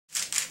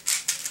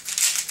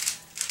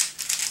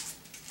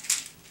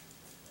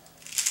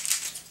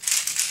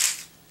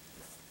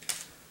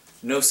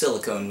No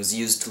silicone was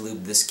used to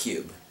lube this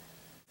cube.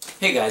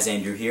 Hey guys,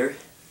 Andrew here,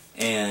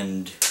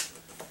 and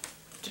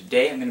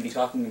today I'm going to be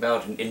talking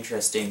about an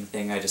interesting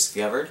thing I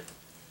discovered.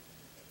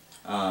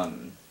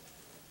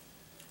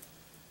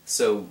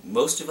 So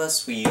most of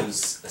us, we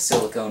use a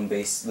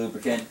silicone-based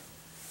lubricant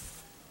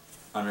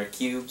on our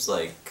cubes.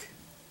 Like,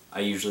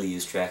 I usually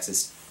use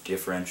Traxxas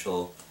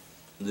differential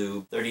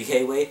lube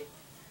 30K weight.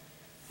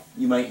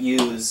 You might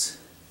use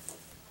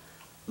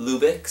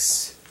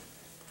Lubix,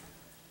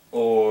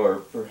 or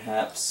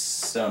perhaps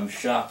some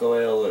shock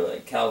oil, or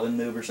like Calvin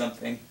lube or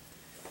something.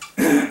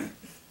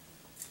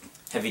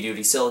 Heavy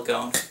duty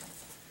silicone.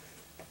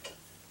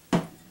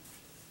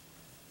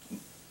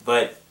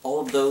 But all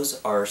of those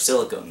are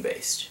silicone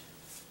based.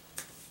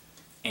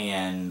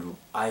 And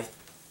I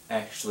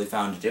actually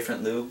found a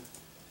different lube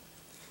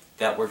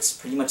that works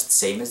pretty much the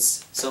same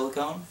as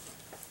silicone,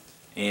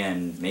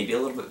 and maybe a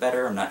little bit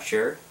better, I'm not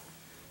sure.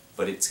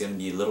 But it's going to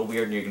be a little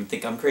weird and you're going to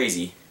think I'm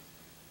crazy.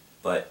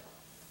 But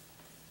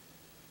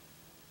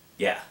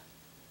yeah,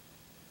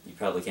 you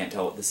probably can't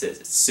tell what this is.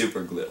 It's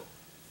super glue.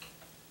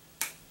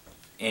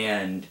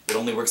 And it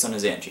only works on a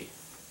Zanchi.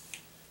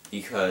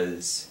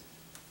 Because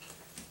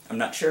I'm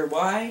not sure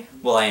why.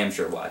 Well, I am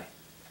sure why.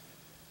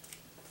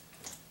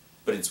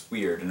 But it's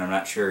weird, and I'm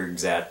not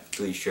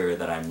exactly sure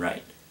that I'm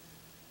right.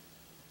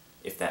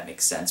 If that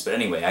makes sense. But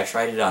anyway, I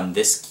tried it on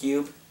this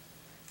cube,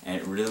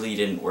 and it really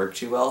didn't work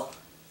too well.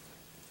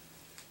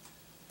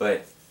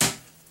 But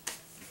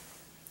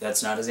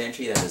that's not a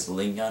Zanchi, that is a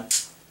Lingon.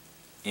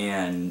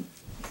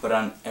 But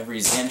on every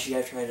Zanchi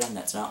I've tried it on,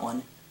 that's not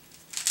one,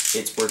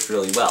 it's worked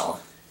really well.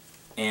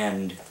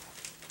 And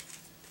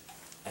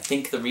I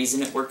think the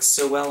reason it works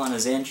so well on a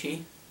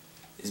Zanchi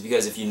is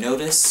because if you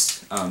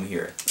notice,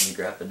 here, let me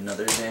grab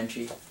another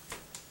Zanchi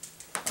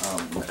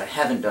that I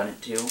haven't done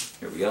it to.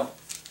 Here we go.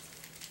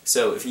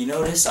 So if you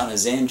notice on a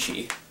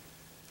Zanchi,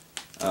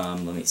 let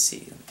me see,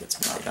 let me get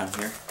some light on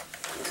here.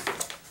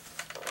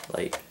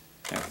 Light,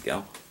 there we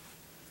go.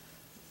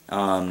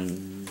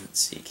 Let's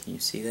see, can you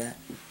see that?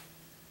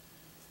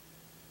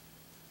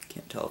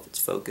 Can't tell if it's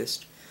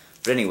focused.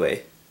 But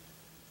anyway,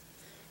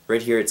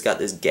 right here it's got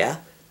this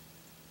gap.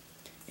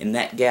 In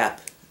that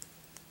gap,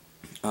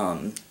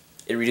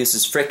 it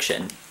reduces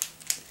friction.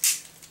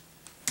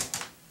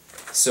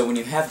 So when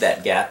you have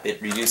that gap,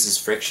 it reduces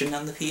friction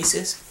on the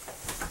pieces.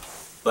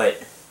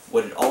 But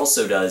what it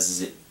also does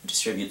is it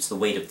distributes the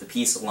weight of the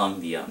piece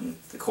along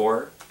the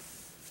core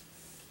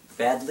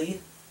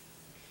badly.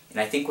 And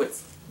I think what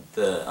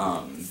the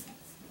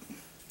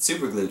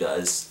super glue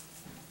does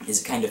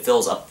is it kind of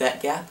fills up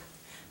that gap,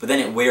 but then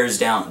it wears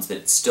down so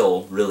that it's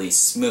still really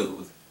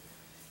smooth,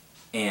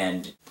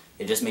 and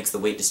it just makes the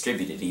weight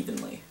distributed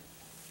evenly.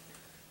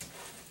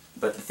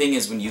 But the thing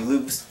is, when you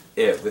lube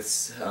it with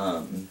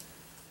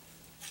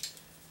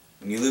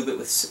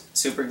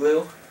super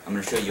glue, I'm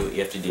going to show you what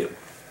you have to do.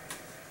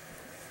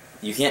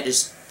 You can't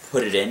just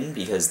put it in,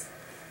 because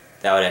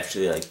that would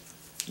actually, like,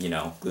 you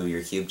know, glue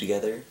your cube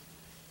together,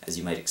 as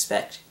you might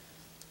expect.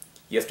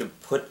 You have to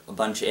put a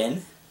bunch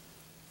in,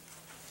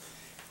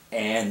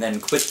 and then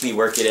quickly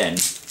work it in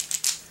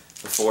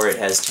before it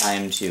has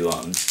time to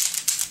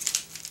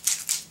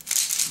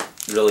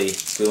really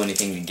glue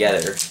anything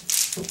together.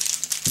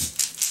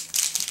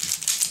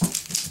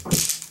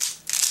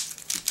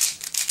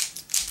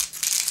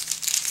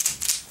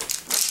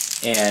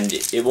 And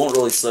it won't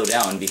really slow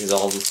down, because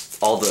all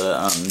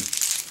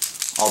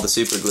the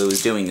super glue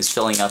is doing is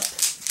filling up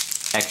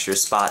extra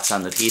spots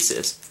on the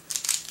pieces.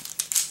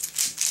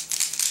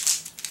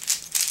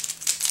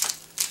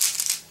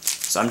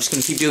 So I'm just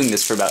going to keep doing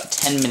this for about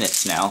 10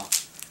 minutes now,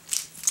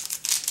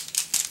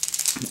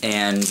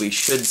 and we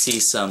should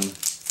see some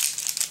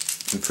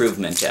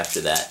improvement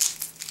after that.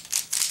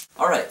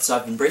 Alright, so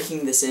I've been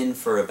breaking this in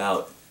for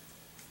about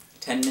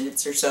 10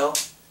 minutes or so,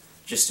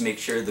 just to make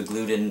sure the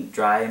glue didn't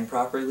dry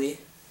improperly,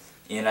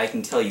 and I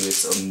can tell you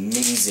it's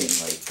amazing.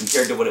 Like,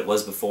 compared to what it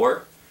was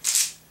before,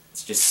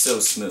 it's just so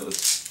smooth.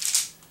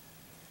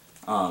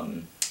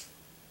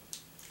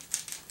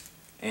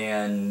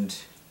 And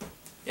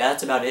yeah,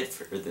 that's about it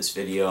for this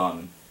video.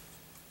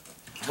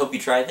 I hope you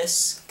try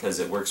this, because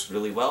it works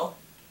really well.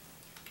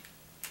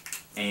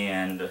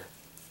 And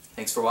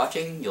thanks for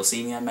watching. You'll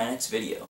see me on my next video.